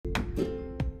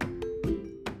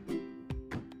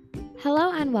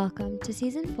Hello and welcome to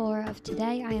Season 4 of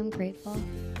Today I Am Grateful,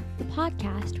 the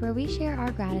podcast where we share our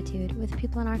gratitude with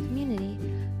people in our community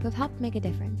who have helped make a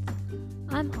difference.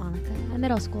 I'm Annika, a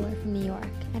middle schooler from New York,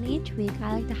 and each week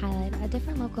I like to highlight a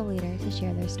different local leader to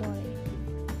share their story.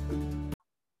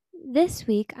 This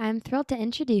week I am thrilled to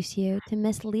introduce you to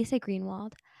Miss Lisa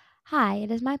Greenwald. Hi, it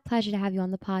is my pleasure to have you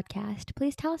on the podcast.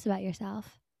 Please tell us about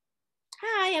yourself.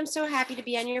 Hi, I'm so happy to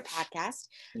be on your podcast.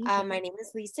 Thank you. My name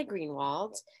is Lisa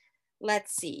Greenwald.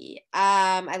 Let's see.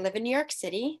 I live in New York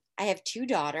City. I have 2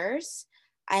 daughters.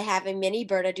 I have a mini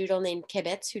Bernedoodle named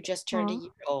Kibitz who just turned a year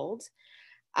old.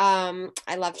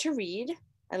 I love to read.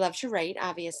 I love to write,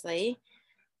 obviously.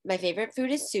 My favorite food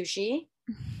is sushi.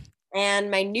 And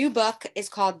my new book is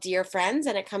called Dear Friends,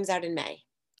 and it comes out in May.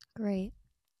 Great.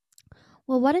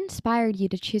 Well, what inspired you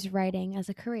to choose writing as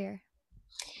a career?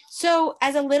 So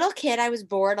as a little kid, I was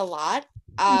bored a lot.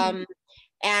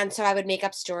 And so I would make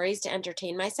up stories to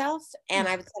entertain myself. And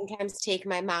I would sometimes take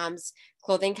my mom's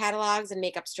clothing catalogs and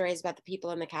make up stories about the people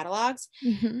in the catalogs.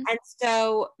 Mm-hmm. And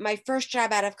so my first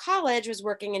job out of college was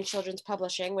working in children's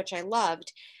publishing, which I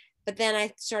loved. But then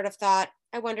I sort of thought,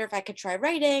 I wonder if I could try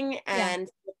writing and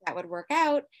if that would work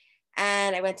out.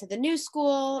 And I went to the new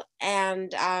school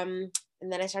and then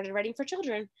I started writing for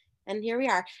children. And here we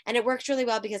are. And it works really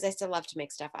well because I still love to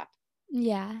make stuff up.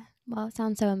 Yeah. Well, it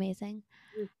sounds so amazing.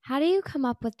 How do you come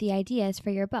up with the ideas for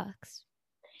your books?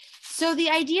 So the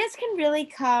ideas can really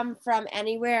come from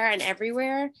anywhere and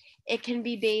everywhere. It can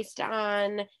be based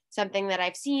on something that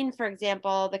I've seen. For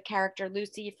example, the character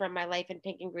Lucy from My Life in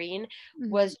Pink and Green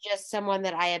was just someone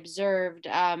that I observed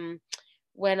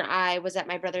when I was at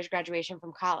my brother's graduation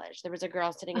from college. There was a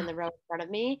girl sitting in the row in front of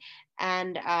me,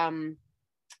 and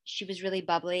she was really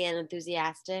bubbly and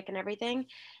enthusiastic and everything.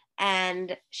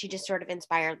 And she just sort of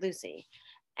inspired Lucy.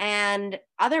 And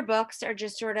other books are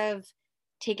just sort of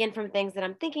taken from things that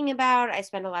I'm thinking about. I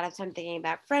spend a lot of time thinking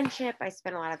about friendship. I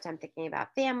spend a lot of time thinking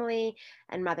about family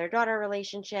and mother-daughter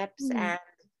relationships. And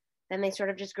then they sort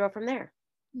of just grow from there.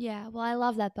 Yeah. Well, I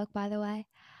love that book, by the way.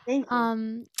 Thank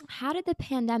you. How did the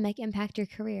pandemic impact your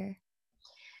career?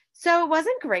 So it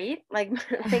wasn't great. Like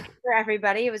for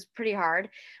everybody, it was pretty hard.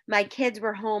 My kids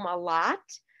were home a lot.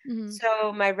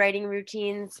 So my writing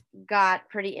routines got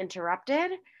pretty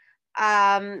interrupted.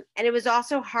 And it was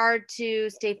also hard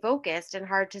to stay focused and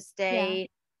hard to stay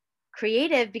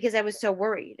creative because I was so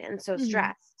worried and so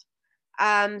stressed.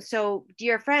 So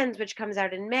Dear Friends, which comes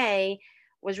out in May,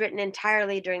 was written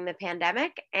entirely during the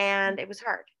pandemic, and it was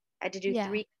hard. I had to do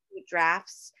 3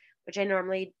 drafts, which I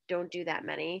normally don't do that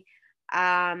many.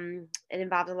 It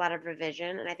involved a lot of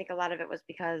revision, and I think a lot of it was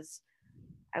because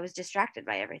I was distracted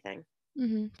by everything.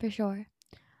 For sure.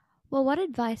 Well, what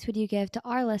advice would you give to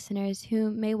our listeners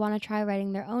who may want to try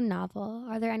writing their own novel?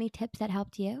 Are there any tips that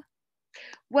helped you?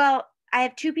 Well, I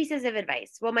have 2 pieces of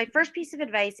advice. Well, my first piece of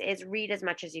advice is read as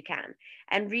much as you can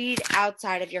and read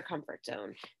outside of your comfort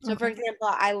zone. So, for example,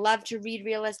 I love to read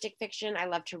realistic fiction. I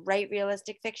love to write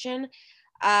realistic fiction.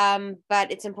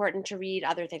 But it's important to read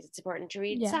other things. It's important to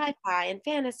read sci-fi and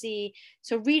fantasy.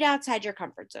 So read outside your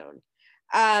comfort zone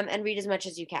and read as much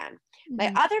as you can.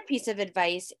 My other piece of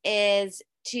advice is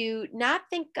to not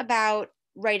think about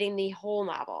writing the whole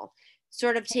novel,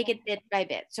 sort of take it bit by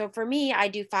bit. So for me, I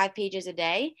do 5 pages a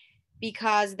day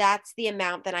because that's the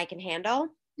amount that I can handle.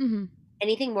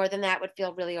 Anything more than that would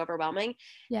feel really overwhelming.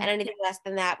 And anything less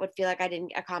than that would feel like I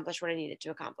didn't accomplish what I needed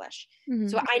to accomplish.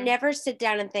 So I never sit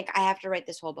down and think I have to write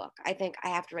this whole book. I think I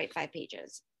have to write 5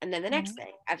 pages. And then the next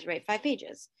thing, I have to write 5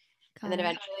 pages. And then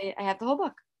eventually I have the whole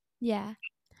book. Yeah.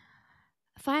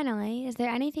 Finally, is there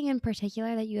anything in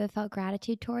particular that you have felt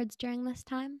gratitude towards during this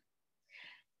time?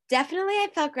 Definitely, I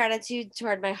felt gratitude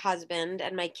toward my husband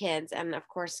and my kids, and of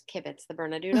course, Kibitz, the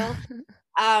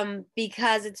Bernedoodle,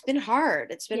 because it's been hard.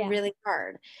 It's been really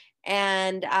hard.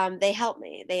 And they help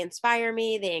me. They inspire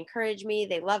me. They encourage me.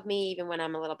 They love me, even when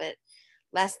I'm a little bit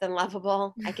less than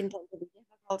lovable. I can tend to be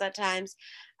difficult at times.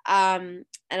 And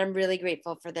I'm really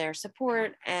grateful for their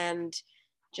support and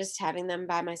just having them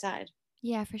by my side.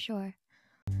 Yeah, for sure.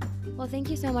 Well, thank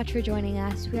you so much for joining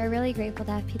us. We are really grateful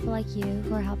to have people like you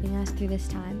who are helping us through this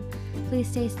time. Please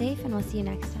stay safe, and we'll see you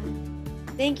next time.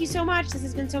 Thank you so much. This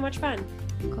has been so much fun.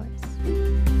 Of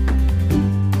course.